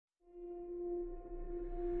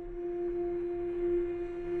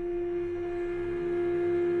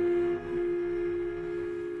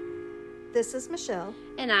This is Michelle.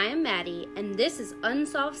 And I am Maddie, and this is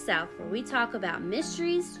Unsolved South, where we talk about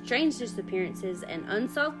mysteries, strange disappearances, and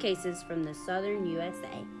unsolved cases from the southern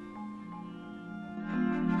USA.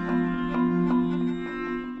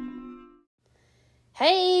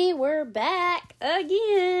 Hey, we're back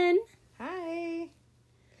again. Hi.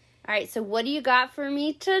 Alright, so what do you got for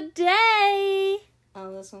me today?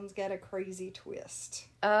 Oh, this one's got a crazy twist.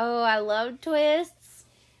 Oh, I love twists.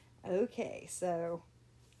 Okay, so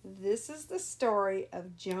this is the story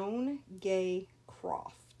of Joan Gay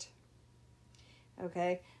Croft.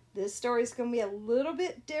 Okay, this story is going to be a little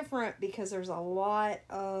bit different because there's a lot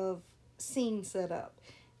of scene set up.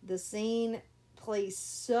 The scene plays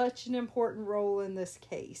such an important role in this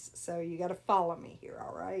case, so you got to follow me here,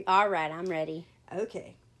 all right? All right, I'm ready.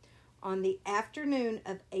 Okay. On the afternoon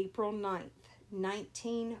of April 9th,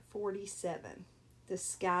 1947, the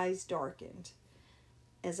skies darkened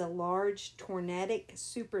as a large tornadic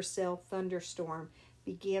supercell thunderstorm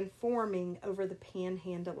began forming over the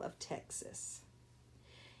panhandle of Texas.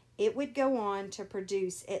 It would go on to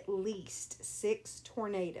produce at least 6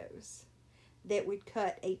 tornadoes that would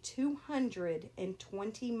cut a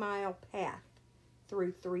 220-mile path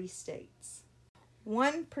through 3 states.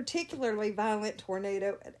 One particularly violent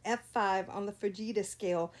tornado at F5 on the Fujita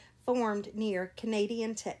scale formed near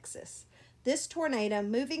Canadian, Texas. This tornado,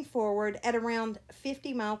 moving forward at around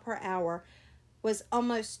 50 miles per hour, was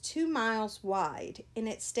almost 2 miles wide, and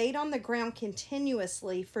it stayed on the ground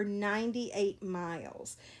continuously for 98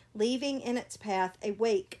 miles, leaving in its path a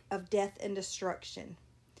wake of death and destruction.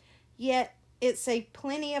 Yet, it saved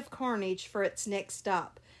plenty of carnage for its next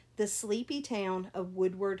stop, the sleepy town of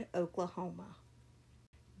Woodward, Oklahoma.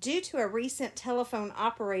 Due to a recent telephone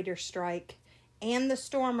operator strike and the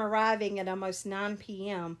storm arriving at almost 9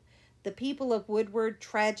 p.m., the people of Woodward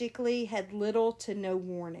tragically had little to no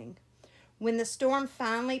warning. When the storm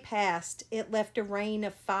finally passed, it left a rain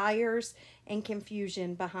of fires and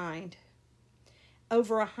confusion behind.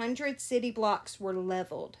 Over 100 city blocks were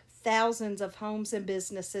leveled. Thousands of homes and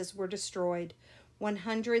businesses were destroyed.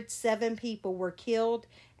 107 people were killed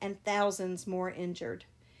and thousands more injured.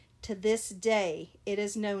 To this day, it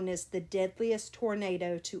is known as the deadliest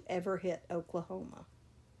tornado to ever hit Oklahoma.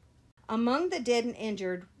 Among the dead and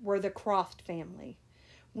injured were the Croft family.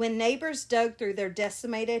 When neighbors dug through their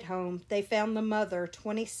decimated home, they found the mother,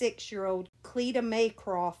 26-year-old Cleta Mae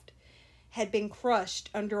Croft, had been crushed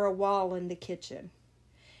under a wall in the kitchen.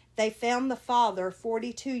 They found the father,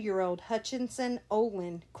 42-year-old Hutchinson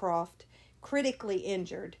Olin Croft, critically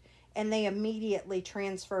injured, and they immediately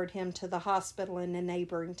transferred him to the hospital in a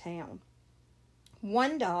neighboring town.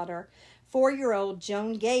 One daughter, 4-year-old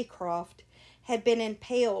Joan Gay Croft, had been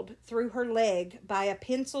impaled through her leg by a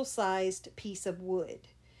pencil-sized piece of wood.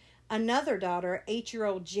 Another daughter,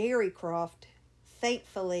 8-year-old Jerry Croft,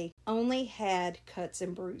 thankfully only had cuts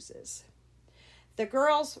and bruises. The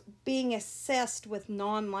girls, being assessed with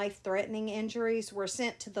non-life-threatening injuries, were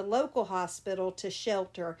sent to the local hospital to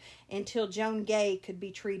shelter until Joan Gay could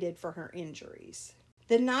be treated for her injuries.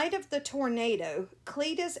 The night of the tornado,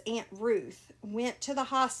 Cleta's Aunt Ruth went to the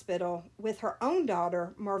hospital with her own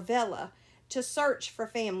daughter, Marvella, to search for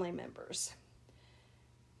family members.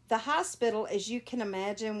 The hospital, as you can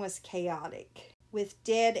imagine, was chaotic, with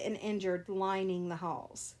dead and injured lining the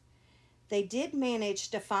halls. They did manage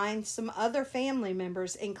to find some other family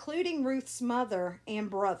members, including Ruth's mother and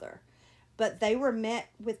brother, but they were met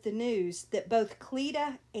with the news that both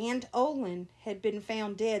Cleta and Olin had been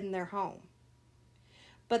found dead in their home.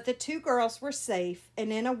 But the 2 girls were safe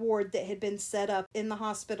and in a ward that had been set up in the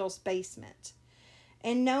hospital's basement.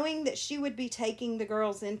 And knowing that she would be taking the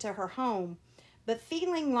girls into her home, but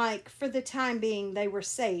feeling like for the time being they were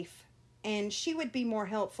safe and she would be more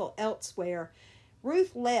helpful elsewhere,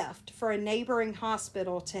 Ruth left for a neighboring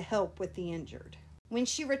hospital to help with the injured. When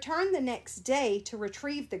she returned the next day to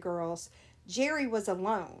retrieve the girls, Jerry was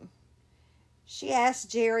alone. She asked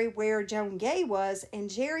Jerry where Joan Gay was, and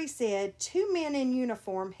Jerry said 2 men in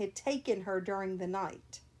uniform had taken her during the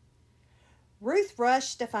night. Ruth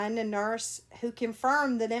rushed to find a nurse who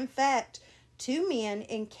confirmed that, in fact, 2 men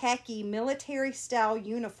in khaki military-style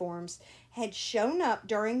uniforms had shown up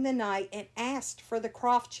during the night and asked for the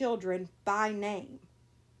Croft children by name.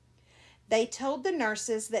 They told the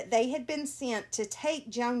nurses that they had been sent to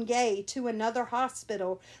take Joan Gay to another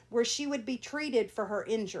hospital where she would be treated for her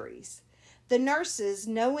injuries. The nurses,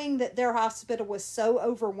 knowing that their hospital was so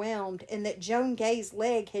overwhelmed and that Joan Gay's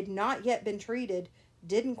leg had not yet been treated,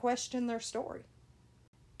 didn't question their story.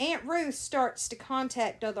 Aunt Ruth starts to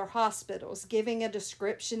contact other hospitals, giving a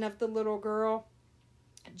description of the little girl.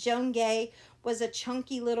 Joan Gay was a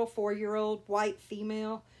chunky little 4-year-old white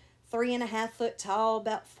female, 3.5 foot tall,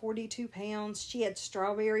 about 42 pounds. She had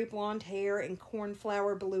strawberry blonde hair and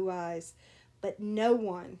cornflower blue eyes. But no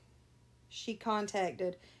one she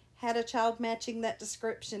contacted had a child matching that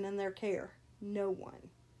description in their care. No one.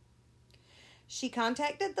 She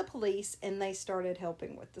contacted the police and they started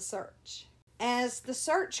helping with the search. As the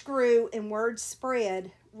search grew and word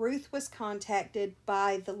spread, Ruth was contacted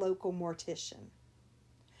by the local mortician.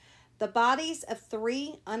 The bodies of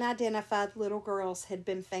 3 unidentified little girls had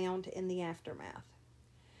been found in the aftermath.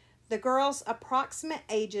 The girls' approximate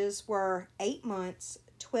ages were 8 months,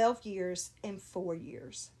 12 years, and 4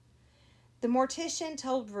 years. The mortician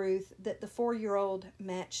told Ruth that the 4-year-old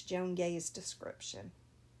matched Joan Gay's description.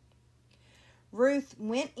 Ruth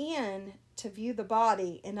went in to view the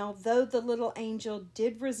body, and although the little angel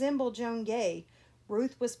did resemble Joan Gay,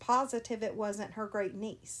 Ruth was positive it wasn't her great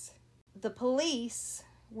niece. The police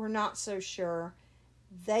were not so sure.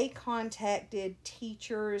 They contacted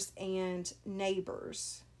teachers and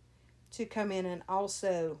neighbors to come in and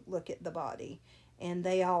also look at the body, and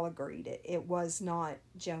they all agreed it was not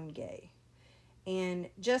Joan Gay. And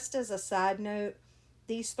just as a side note,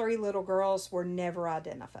 these 3 little girls were never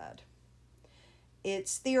identified.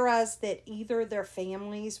 It's theorized that either their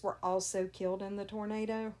families were also killed in the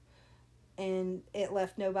tornado and it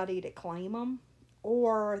left nobody to claim them,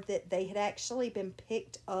 or that they had actually been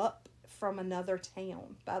picked up from another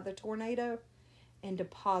town by the tornado and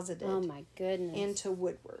deposited into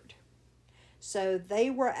Woodward. So they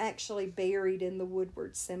were actually buried in the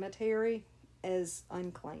Woodward Cemetery as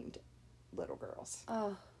unclaimed little girls.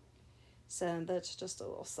 Oh. So that's just a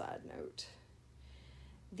little side note.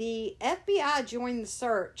 The FBI joined the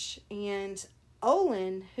search, and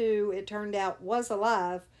Olin, who it turned out was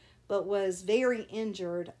alive but was very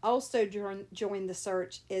injured, also joined the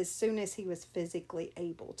search as soon as he was physically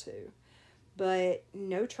able to. But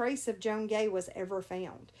no trace of Joan Gay was ever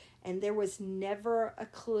found, and there was never a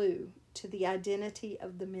clue to the identity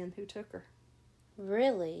of the men who took her.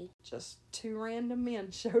 Really? Just 2 random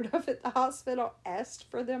men showed up at the hospital, asked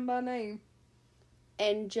for them by name,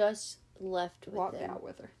 and just left with walked them. out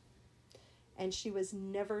with her. And she was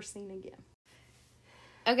never seen again.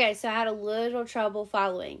 Okay, so I had a little trouble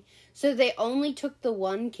following. So they only took the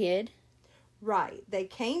one kid? Right. They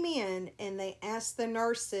came in and they asked the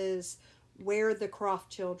nurses where the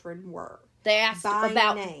Croft children were. They asked by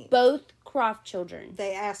about name. Both Croft children.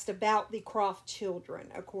 They asked about the Croft children,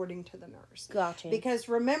 according to the nurse. Gotcha. Because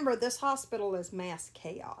remember, this hospital is mass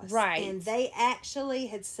chaos. Right. And they actually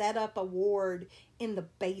had set up a ward in the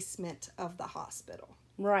basement of the hospital.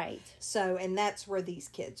 Right. So, and that's where these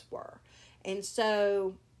kids were. And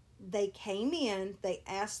so they came in, they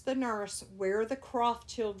asked the nurse where the Croft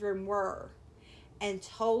children were, and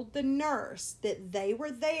told the nurse that they were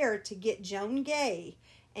there to get Joan Gay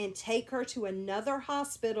and take her to another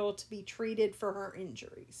hospital to be treated for her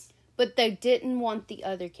injuries. But they didn't want the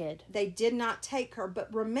other kid. They did not take her.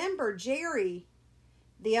 But remember, Jerry,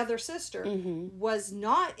 the other sister, was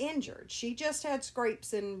not injured. She just had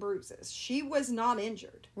scrapes and bruises. She was not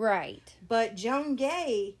injured. Right. But Joan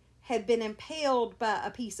Gay had been impaled by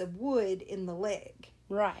a piece of wood in the leg.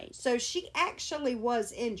 Right. So she actually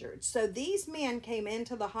was injured. So these men came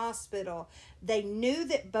into the hospital. They knew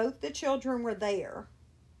that both the children were there.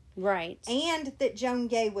 Right. And that Joan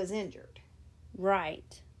Gay was injured.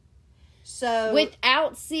 Right. So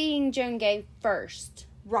without seeing Joan Gay first.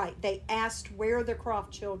 Right. They asked where the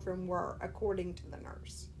Croft children were, according to the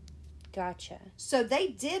nurse. Gotcha. So they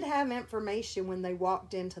did have information when they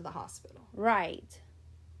walked into the hospital. Right.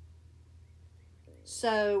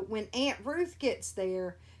 So when Aunt Ruth gets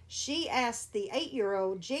there, she asks the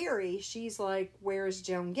 8-year-old Jerry, she's like, where's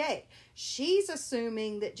Joan Gay? She's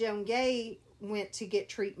assuming that Joan Gay went to get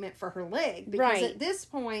treatment for her leg. Because at this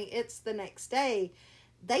point, it's the next day.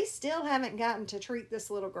 They still haven't gotten to treat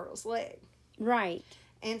this little girl's leg. Right.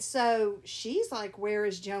 And so she's like, where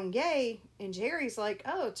is Joan Gay? And Jerry's like,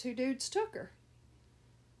 oh, 2 dudes took her.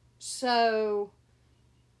 So,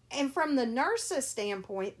 and from the nurse's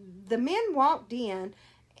standpoint, the men walked in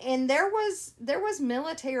and there was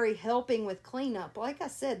military helping with cleanup. Like I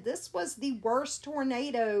said, this was the worst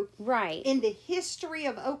tornado in the history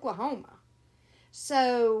of Oklahoma.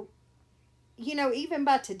 So, you know, even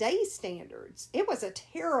by today's standards, it was a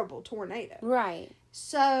terrible tornado. Right.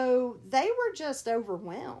 So they were just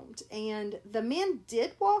overwhelmed. And the men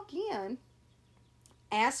did walk in,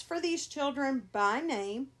 asked for these children by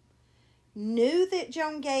name, knew that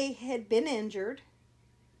Joan Gay had been injured,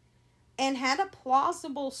 and had a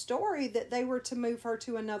plausible story that they were to move her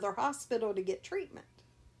to another hospital to get treatment.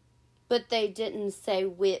 But they didn't say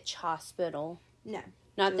which hospital. No.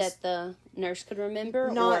 Not that the nurse could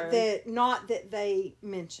remember? Not that they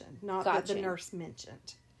mentioned. Not that the nurse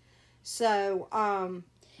mentioned. So,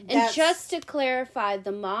 and just to clarify,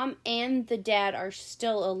 the mom and the dad are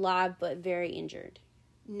still alive but very injured.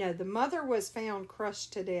 No, the mother was found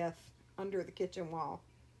crushed to death under the kitchen wall.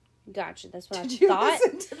 Gotcha. That's what Did I you thought.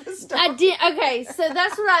 Listen to the story? I did. Okay, so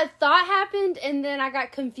that's what I thought happened, and then I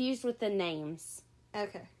got confused with the names.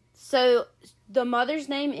 Okay. So the mother's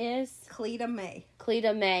name is Cleta May.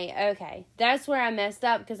 Cleta May. Okay, that's where I messed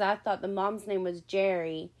up because I thought the mom's name was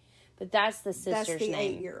Jerry, but that's the sister's name. That's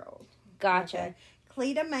the 8-year-old. Gotcha. Okay.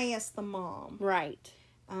 Cleta May is the mom. Right.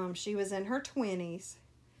 She was in her 20s.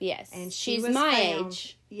 Yes. And she's my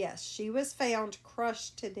age. Yes, she was found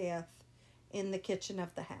crushed to death in the kitchen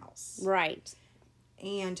of the house. Right.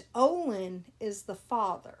 And Olin is the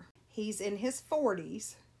father. He's in his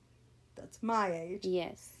 40s. That's my age.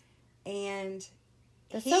 Yes. And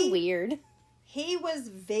that's so weird. He was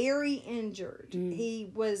very injured. He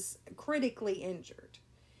was critically injured.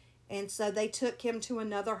 And so they took him to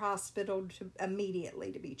another hospital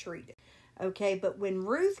immediately to be treated. Okay, but when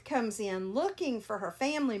Ruth comes in looking for her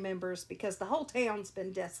family members, because the whole town's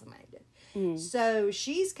been decimated. So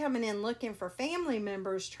she's coming in looking for family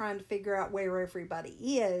members, trying to figure out where everybody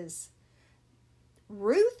is.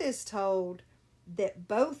 Ruth is told that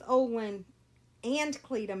both Olin and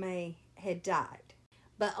Cleta May had died.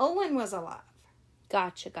 But Olin was alive.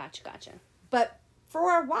 Gotcha. But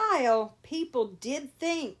for a while, people did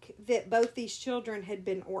think that both these children had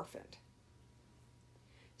been orphaned.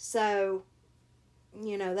 So,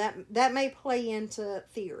 that may play into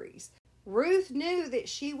theories. Ruth knew that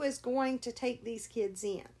she was going to take these kids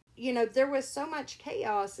in. There was so much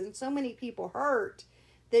chaos and so many people hurt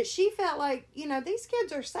that she felt like, these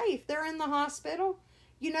kids are safe. They're in the hospital.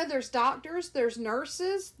 There's doctors, there's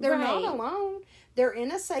nurses. They're not alone. They're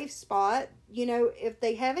in a safe spot. If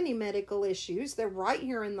they have any medical issues, they're right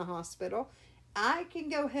here in the hospital. I can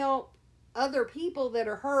go help other people that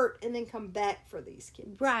are hurt and then come back for these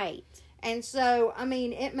kids. Right. And so,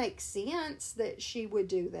 it makes sense that she would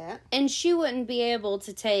do that. And she wouldn't be able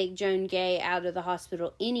to take Joan Gay out of the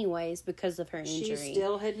hospital anyways because of her injury. She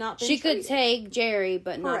still had not been treated. Could take Jerry,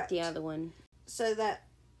 but Correct. Not the other one. So that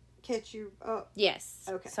catch you up? Yes.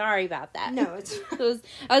 Okay. Sorry about that. No, it's...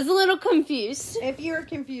 I was a little confused. If you're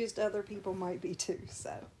confused, other people might be too,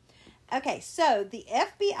 so... Okay, so the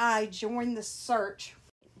FBI joined the search.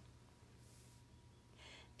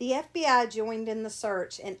 The FBI joined in the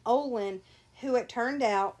search, and Olin, who it turned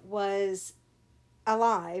out was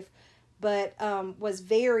alive, but was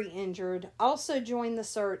very injured, also joined the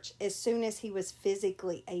search as soon as he was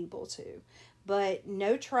physically able to. But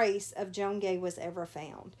no trace of Joan Gay was ever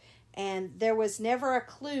found, and there was never a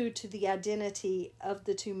clue to the identity of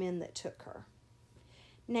the two men that took her.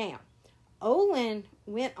 Now, Olin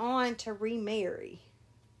went on to remarry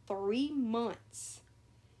 3 months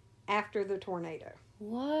after the tornado.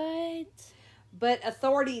 What? But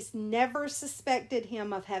authorities never suspected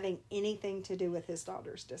him of having anything to do with his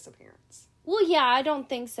daughter's disappearance. Well, yeah, I don't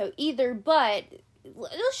think so either, but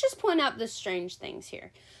let's just point out the strange things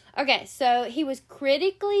here. Okay, so he was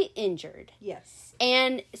critically injured. Yes.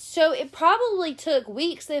 And so it probably took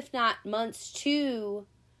weeks, if not months, to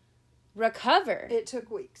recover. It took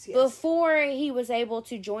weeks, yes. Before he was able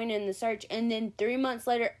to join in the search. And then 3 months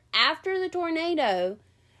later, after the tornado...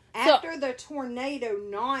 After the tornado,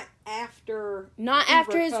 not after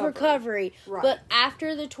his recovery, right. But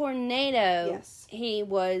after the tornado, yes. He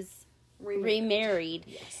was remarried.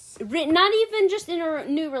 Yes. Not even just in a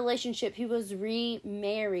new relationship, he was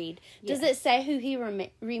remarried. Yes. Does it say who he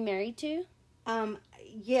remarried to?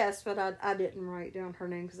 Yes, but I didn't write down her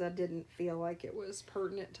name because I didn't feel like it was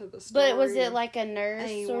pertinent to the story. But was it like a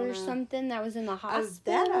nurse or something that was in the hospital?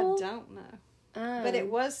 That I don't know. But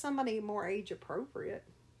it was somebody more age appropriate.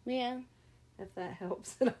 Yeah. If that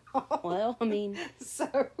helps at all. Well, I mean. So,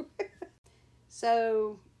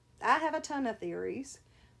 I have a ton of theories,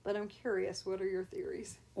 but I'm curious, what are your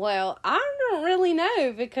theories? Well, I don't really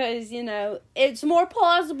know because, it's more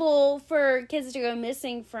plausible for kids to go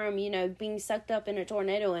missing from, being sucked up in a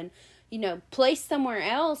tornado and, placed somewhere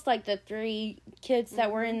else, like the 3 kids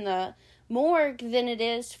that were in the morgue, than it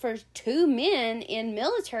is for 2 men in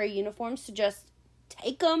military uniforms to just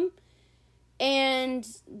take them. And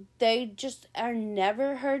they just are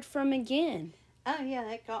never heard from again. Oh, yeah,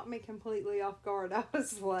 that got me completely off guard. I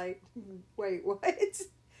was like, wait, what?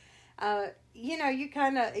 You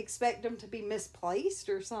kind of expect them to be misplaced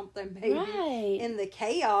or something, maybe. Right. In the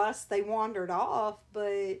chaos, they wandered off,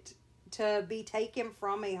 but to be taken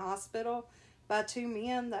from a hospital by 2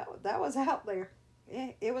 men, that was out there.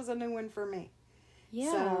 It was a new one for me.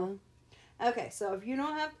 Yeah. So, Okay, so if you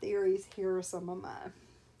don't have theories, here are some of mine.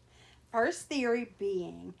 First theory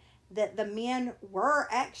being that the men were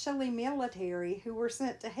actually military who were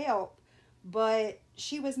sent to help, but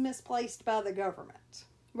she was misplaced by the government.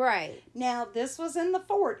 Right. Now, this was in the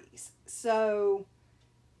 40s, so,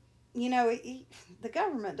 you know, the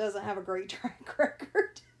government doesn't have a great track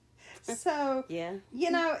record. So, yeah. You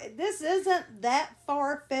know, this isn't that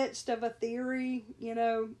far-fetched of a theory, you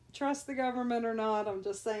know, trust the government or not. I'm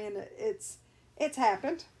just saying it's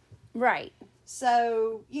happened. Right.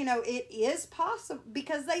 So, you know, it is possible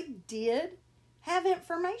because they did have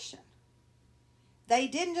information. They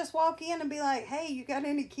didn't just walk in and be like, hey, you got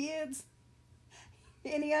any kids?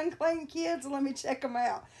 Any unclaimed kids? Let me check them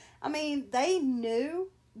out. I mean, they knew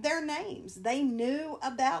their names. They knew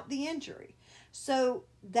about the injury. So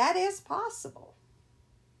that is possible.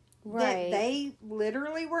 Right. They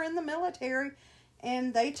literally were in the military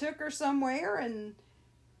and they took her somewhere and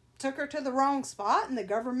took her to the wrong spot and the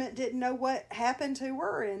government didn't know what happened to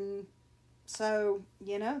her, and so,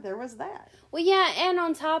 you know, there was that. Well, yeah, and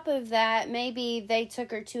on top of that, maybe they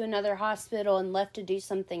took her to another hospital and left to do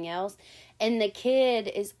something else, and the kid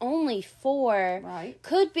is only 4, Right.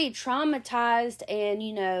 Could be traumatized and,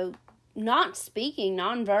 you know, not speaking,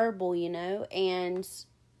 nonverbal, you know, and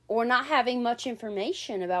or not having much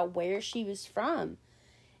information about where she was from.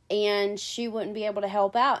 And she wouldn't be able to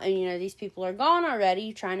help out. And, you know, these people are gone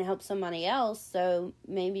already trying to help somebody else. So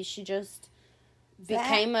maybe she just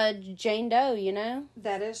became a Jane Doe, you know?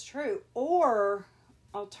 That is true. Or,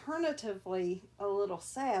 alternatively, a little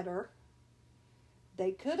sadder,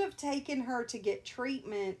 they could have taken her to get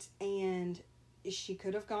treatment and she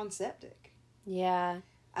could have gone septic. Yeah.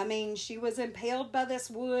 I mean, she was impaled by this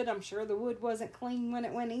wood. I'm sure the wood wasn't clean when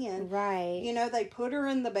it went in. Right. You know, they put her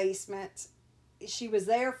in the basement. She was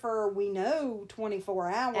there for, we know, 24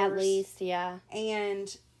 hours. At least, yeah.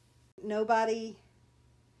 And nobody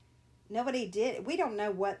did. We don't know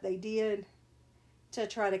what they did to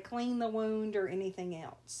try to clean the wound or anything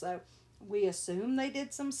else. So we assume they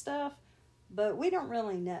did some stuff, but we don't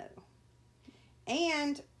really know.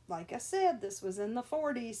 And like I said, this was in the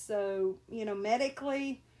 40s, so, you know,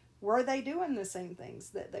 medically, were they doing the same things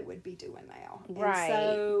that they would be doing now? Right. And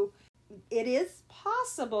so it is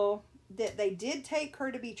possible that they did take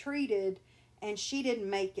her to be treated and she didn't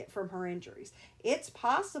make it from her injuries. It's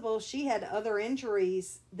possible she had other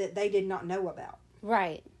injuries that they did not know about.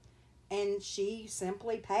 Right. And she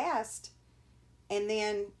simply passed and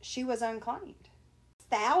then she was unclaimed.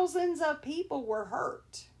 Thousands of people were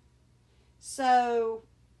hurt. So,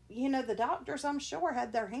 you know, the doctors, I'm sure,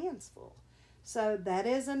 had their hands full. So that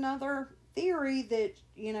is another theory that,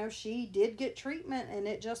 you know, she did get treatment and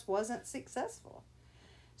it just wasn't successful.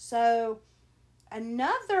 So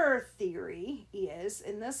another theory is,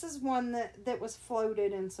 and this is one that was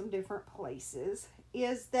floated in some different places,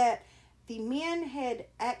 is that the men had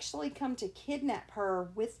actually come to kidnap her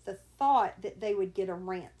with the thought that they would get a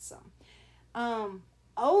ransom.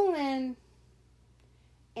 Olin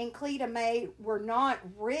and Cleta May were not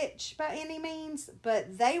rich by any means,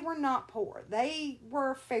 but they were not poor. They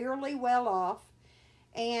were fairly well off,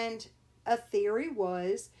 and a theory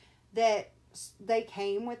was that they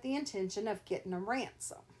came with the intention of getting a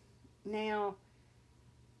ransom. Now,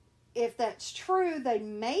 if that's true, they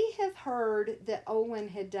may have heard that Olin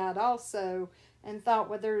had died also and thought,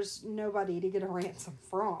 well, there's nobody to get a ransom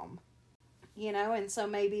from. You know, and so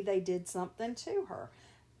maybe they did something to her.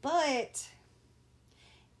 But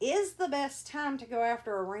is the best time to go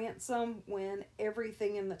after a ransom when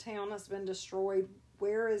everything in the town has been destroyed?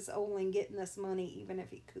 Where is Olin getting this money, even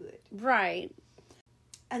if he could? Right.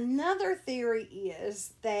 Another theory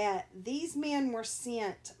is that these men were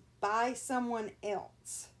sent by someone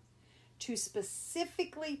else to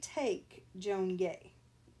specifically take Joan Gay.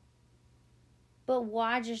 But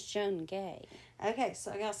why just Joan Gay? Okay,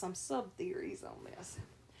 so I got some sub-theories on this.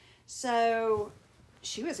 So,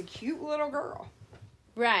 she was a cute little girl.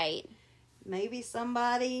 Right. Maybe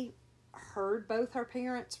somebody heard both her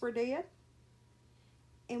parents were dead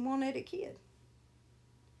and wanted a kid.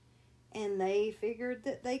 And they figured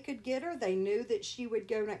that they could get her. They knew that she would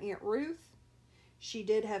go to Aunt Ruth. She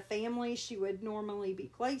did have family she would normally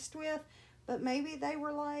be placed with. But maybe they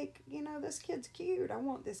were like, you know, this kid's cute. I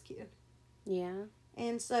want this kid. Yeah.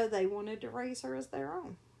 And so they wanted to raise her as their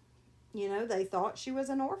own. You know, they thought she was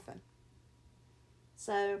an orphan.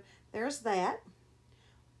 So there's that.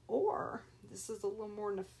 Or, this is a little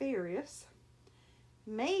more nefarious,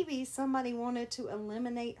 maybe somebody wanted to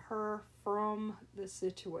eliminate her from the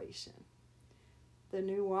situation. The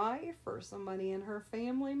new wife or somebody in her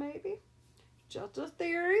family, maybe. Just a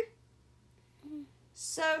theory.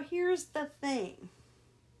 So here's the thing.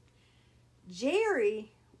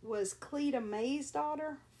 Jerry was Cleta May's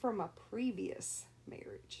daughter from a previous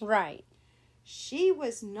marriage. Right. She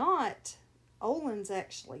was not Olin's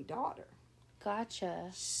actually daughter. Gotcha.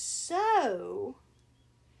 So,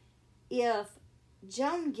 if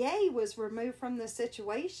Joan Gay was removed from the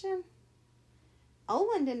situation,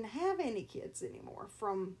 Olin didn't have any kids anymore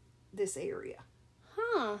from this area.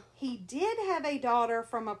 Huh. He did have a daughter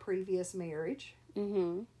from a previous marriage.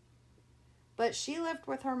 Mm-hmm. But she lived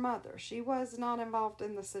with her mother. She was not involved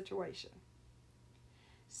in the situation.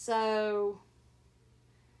 So,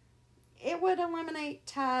 it would eliminate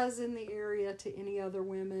ties in the area to any other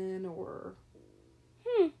women or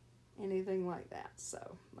anything like that.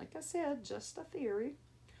 So, like I said, just a theory.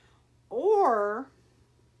 Or,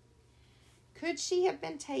 could she have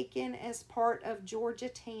been taken as part of Georgia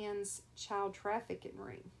Tann's child trafficking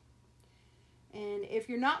ring? And if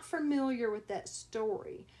you're not familiar with that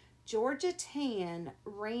story, Georgia Tann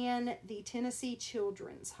ran the Tennessee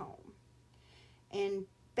Children's Home. And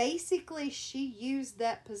basically, she used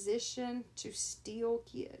that position to steal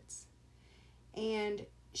kids. And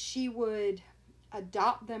she would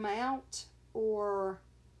adopt them out or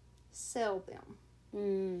sell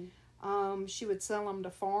them. She would sell them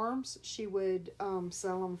to farms. She would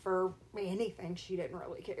sell them for anything. She didn't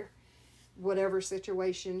really care. Whatever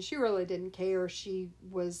situation, she really didn't care. She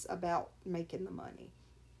was about making the money.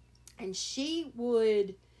 And she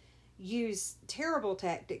would use terrible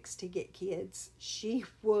tactics to get kids. She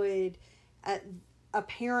would, a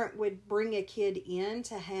parent would bring a kid in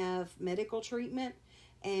to have medical treatment,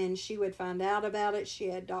 and she would find out about it. She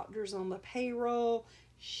had doctors on the payroll.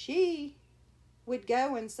 She would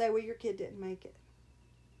go and say, well, your kid didn't make it.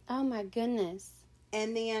 Oh, my goodness.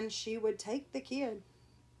 And then she would take the kid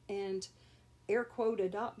and, air quote,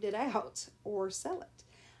 adopt it out or sell it.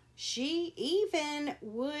 She even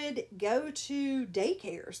would go to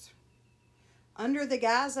daycares under the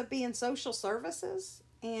guise of being social services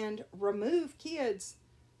and remove kids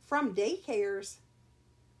from daycares.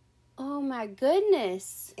 Oh my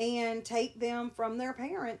goodness. And take them from their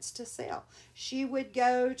parents to sell. She would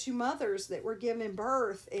go to mothers that were giving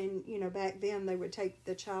birth, and, you know, back then they would take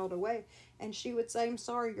the child away, and she would say, I'm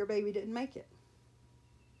sorry, your baby didn't make it.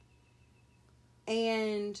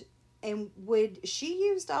 And she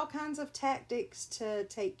used all kinds of tactics to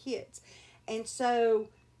take kids. And so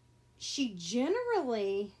she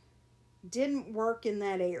generally didn't work in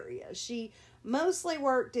that area. She mostly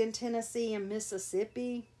worked in Tennessee and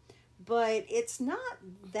Mississippi, but it's not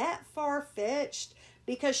that far-fetched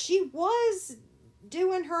because she was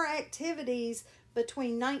doing her activities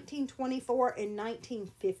between 1924 and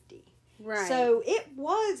 1950. Right. So it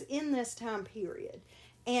was in this time period.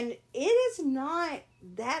 And it is not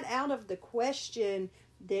that out of the question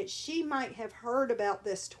that she might have heard about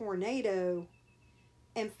this tornado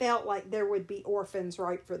and felt like there would be orphans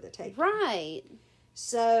right for the taking. Right.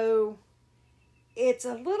 So it's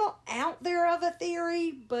a little out there of a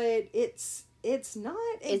theory, but it's not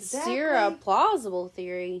exactly. It's a plausible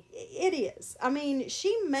theory. It is. I mean,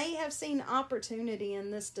 she may have seen opportunity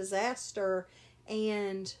in this disaster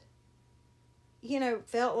and, you know,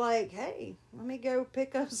 felt like, hey, let me go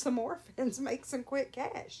pick up some orphans, make some quick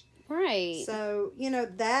cash. Right. So, you know,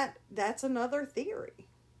 that's another theory.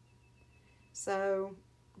 So,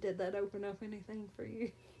 did that open up anything for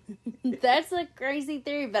you? That's a crazy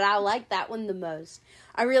theory, but I like that one the most.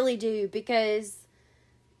 I really do, because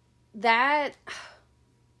that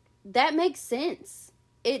makes sense.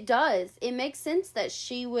 It does. It makes sense that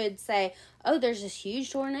she would say, oh, there's this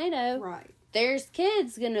huge tornado. Right. There's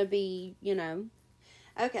kids gonna be, you know.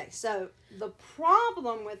 Okay, so the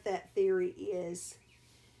problem with that theory is,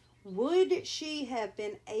 would she have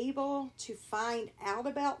been able to find out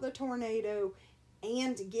about the tornado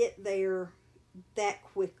and get there that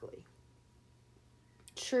quickly?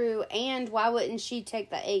 True, and why wouldn't she take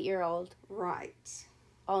the 8-year-old? Right.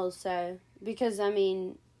 Also, because, I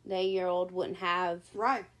mean, the 8-year-old wouldn't have...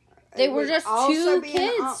 Right. They It were would just also two be an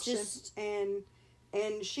kids, option, just...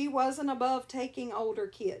 And she wasn't above taking older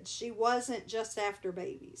kids. She wasn't just after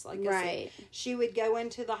babies. Like I said, she would go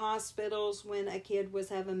into the hospitals when a kid was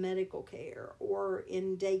having medical care or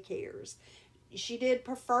in daycares. She did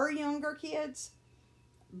prefer younger kids,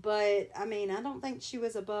 but, I mean, I don't think she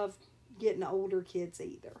was above getting older kids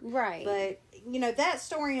either. Right. But, you know, that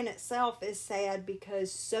story in itself is sad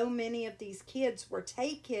because so many of these kids were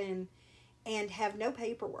taken and have no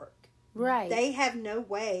paperwork. Right. They have no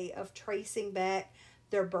way of tracing back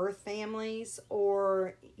their birth families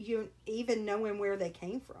or even knowing where they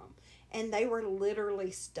came from. And they were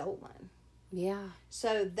literally stolen. Yeah.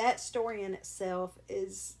 So that story in itself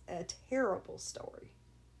is a terrible story.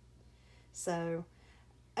 So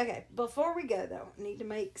Okay, before we go, though, I need to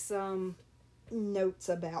make some notes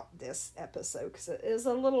about this episode because it is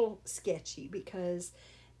a little sketchy because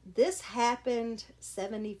this happened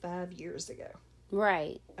 75 years ago.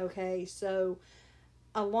 Right. Okay, so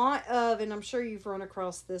a lot of, and I'm sure you've run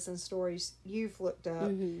across this in stories you've looked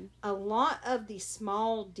up, a lot of the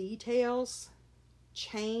small details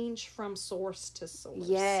change from source to source.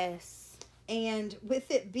 Yes. And with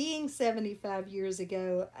it being 75 years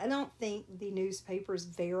ago, I don't think the newspapers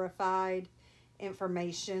verified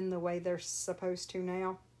information the way they're supposed to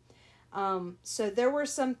now. So there were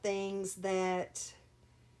some things that,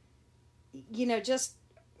 just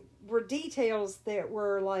were details that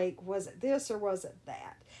were like, was it this or was it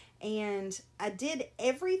that? And I did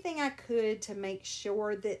everything I could to make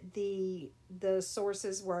sure that the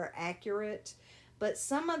sources were accurate. But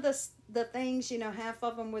some of the things, half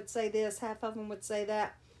of them would say this, half of them would say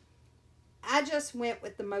that. I just went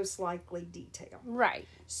with the most likely detail. Right.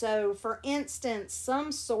 So, for instance,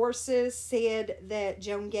 some sources said that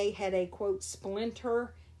Joan Gay had a, quote,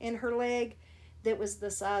 splinter in her leg that was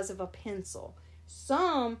the size of a pencil.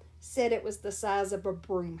 Some said it was the size of a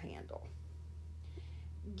broom handle.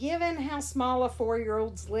 Given how small a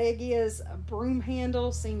 4-year-old's leg is, a broom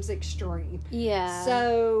handle seems extreme. Yeah.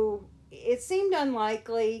 So, it seemed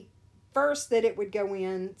unlikely. First, that it would go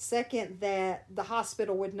in. Second, that the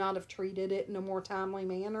hospital would not have treated it in a more timely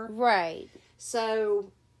manner. Right.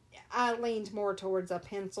 So, I leaned more towards a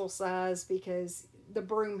pencil size because the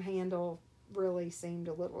broom handle really seemed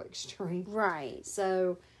a little extreme. Right.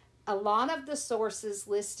 So, a lot of the sources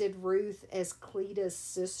listed Ruth as Cleta's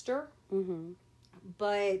sister. Mm-hmm.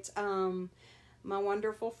 But my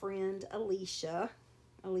wonderful friend Alicia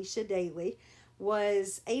Daly,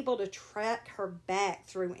 was able to track her back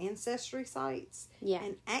through ancestry sites. Yeah.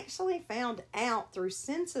 And actually found out through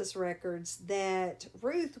census records that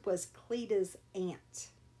Ruth was Cleta's aunt.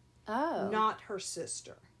 Oh. Not her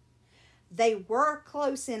sister. They were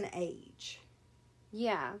close in age.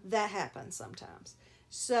 Yeah. That happens sometimes.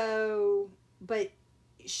 So, but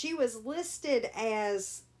she was listed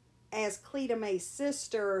as Cleta May's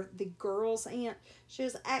sister, the girl's aunt. She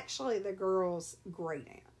was actually the girl's great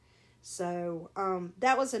aunt. So,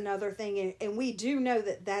 that was another thing. And we do know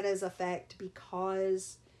that is a fact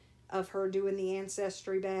because of her doing the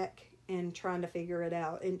ancestry back and trying to figure it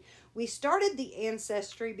out. And we started the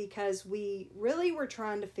ancestry because we really were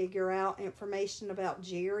trying to figure out information about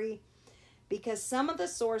Jerry. Because some of the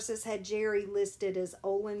sources had Jerry listed as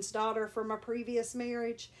Olin's daughter from a previous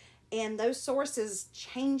marriage. And those sources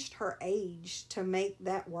changed her age to make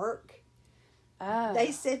that work. Oh.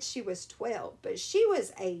 They said she was 12, but she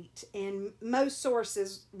was 8. And most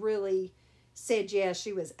sources really said, yeah,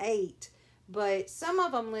 she was 8. But some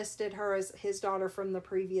of them listed her as his daughter from the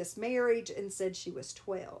previous marriage and said she was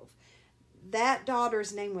 12. That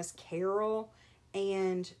daughter's name was Carol,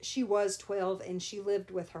 and she was 12, and she lived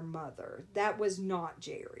with her mother. That was not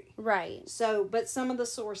Jerry. Right. So, but some of the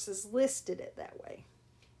sources listed it that way.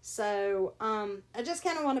 So, I just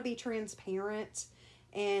kind of want to be transparent,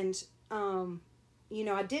 and,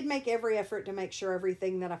 I did make every effort to make sure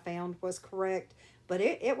everything that I found was correct, but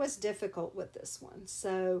it was difficult with this one.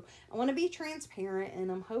 So, I want to be transparent,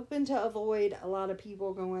 and I'm hoping to avoid a lot of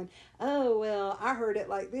people going, oh, well, I heard it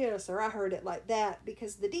like this, or I heard it like that,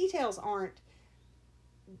 because the details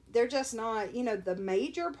they're just not, the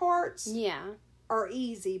major parts. Yeah. Are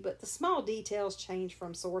easy, but the small details change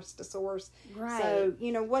from source to source. Right. So,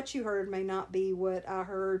 what you heard may not be what I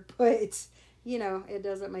heard, but, it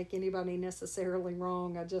doesn't make anybody necessarily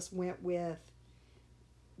wrong. I just went with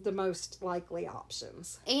the most likely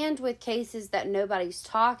options. And with cases that nobody's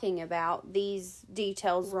talking about, these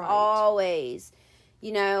details Right. always,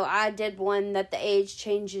 I did one that the age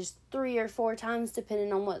changes 3 or 4 times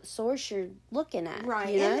depending on what source you're looking at.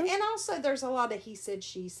 Right. And also there's a lot of he said,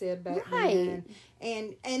 she said back then.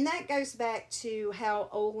 And that goes back to how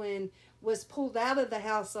Olin was pulled out of the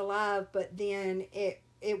house alive, but then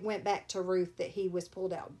it went back to Ruth that he was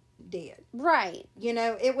pulled out dead. Right.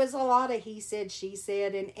 It was a lot of he said, she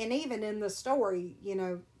said, and even in the story,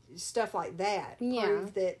 stuff like that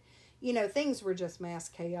proved that, things were just mass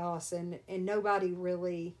chaos and nobody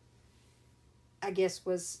really, I guess,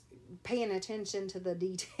 was paying attention to the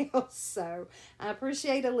details. So I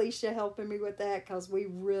appreciate Alicia helping me with that because we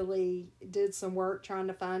really did some work trying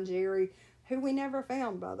to find Jerry, who we never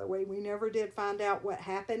found, by the way. We never did find out what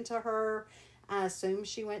happened to her. I assume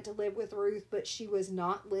she went to live with Ruth, but she was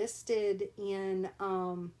not listed in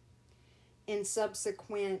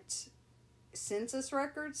subsequent census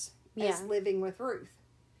records as living with Ruth.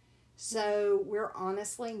 So we're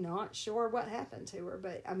honestly not sure what happened to her.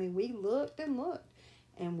 But, we looked and looked.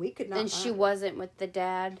 And we could not And find she her. wasn't with the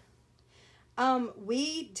dad?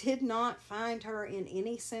 We did not find her in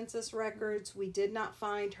any census records. We did not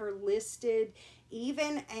find her listed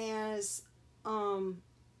even as the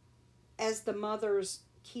mother's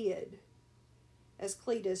kid, as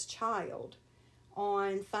Cleta's child,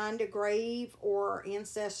 on Find a Grave or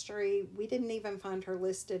Ancestry. We didn't even find her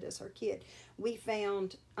listed as her kid. We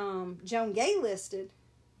found Joan Gay listed.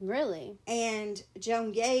 Really? And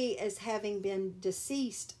Joan Gay as having been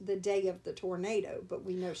deceased the day of the tornado, but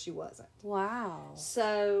we know she wasn't. Wow.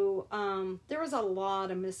 So there was a lot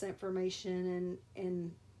of misinformation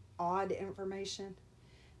and odd information.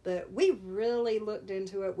 But we really looked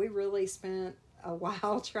into it. We really spent a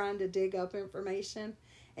while trying to dig up information.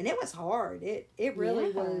 And it was hard. It really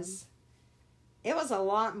was. It was a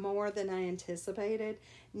lot more than I anticipated.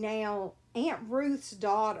 Now, Aunt Ruth's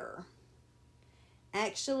daughter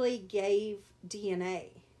actually gave DNA.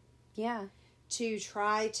 Yeah. To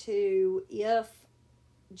try to, if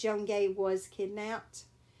Joan Gay was kidnapped,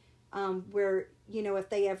 where, if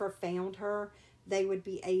they ever found her, they would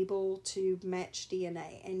be able to match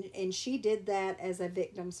DNA. And she did that as a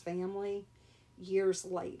victim's family years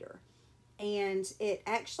later. And it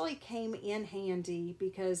actually came in handy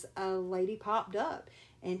because a lady popped up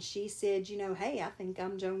and she said, hey, I think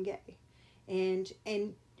I'm Joan Gay. And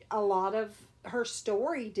a lot of her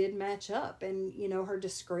story did match up, and her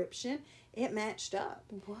description, it matched up.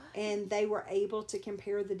 What? And they were able to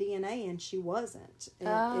compare the DNA, and she wasn't. It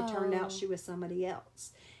turned out she was somebody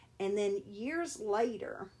else. And then years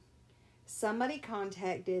later, somebody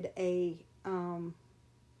contacted a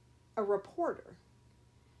reporter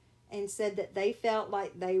and said that they felt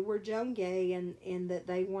like they were Joan Gay, and that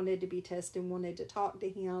they wanted to be tested and wanted to talk to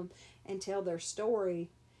him and tell their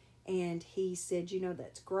story. And he said,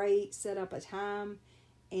 that's great, set up a time.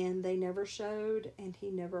 And they never showed, and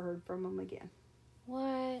he never heard from them again.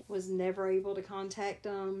 What? Was never able to contact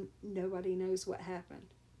them. Nobody knows what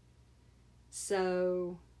happened.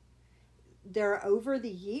 So, there over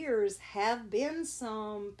the years have been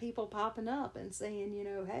some people popping up and saying,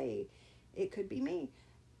 hey, it could be me.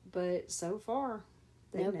 But so far,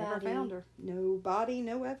 they've never found her. No body,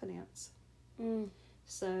 no evidence.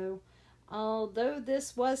 So, although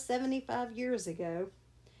this was 75 years ago,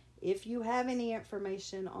 if you have any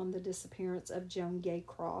information on the disappearance of Joan Gay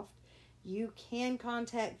Croft, you can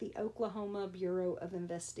contact the Oklahoma Bureau of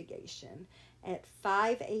Investigation at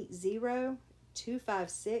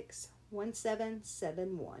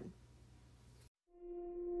 580-256-1771.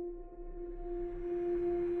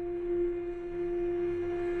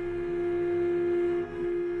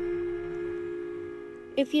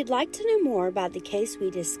 If you'd like to know more about the case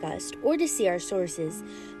we discussed or to see our sources,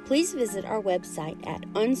 please visit our website at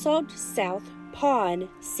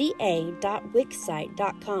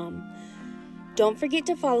unsolvedsouthpodca.wixsite.com. Don't forget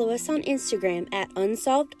to follow us on Instagram at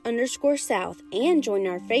unsolved_south and join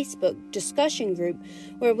our Facebook discussion group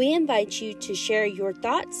where we invite you to share your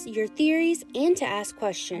thoughts, your theories, and to ask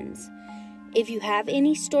questions. If you have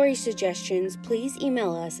any story suggestions, please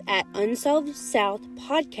email us at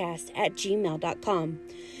unsolvedsouthpodcast@gmail.com.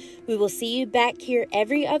 We will see you back here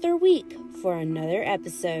every other week for another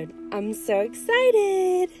episode. I'm so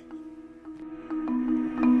excited!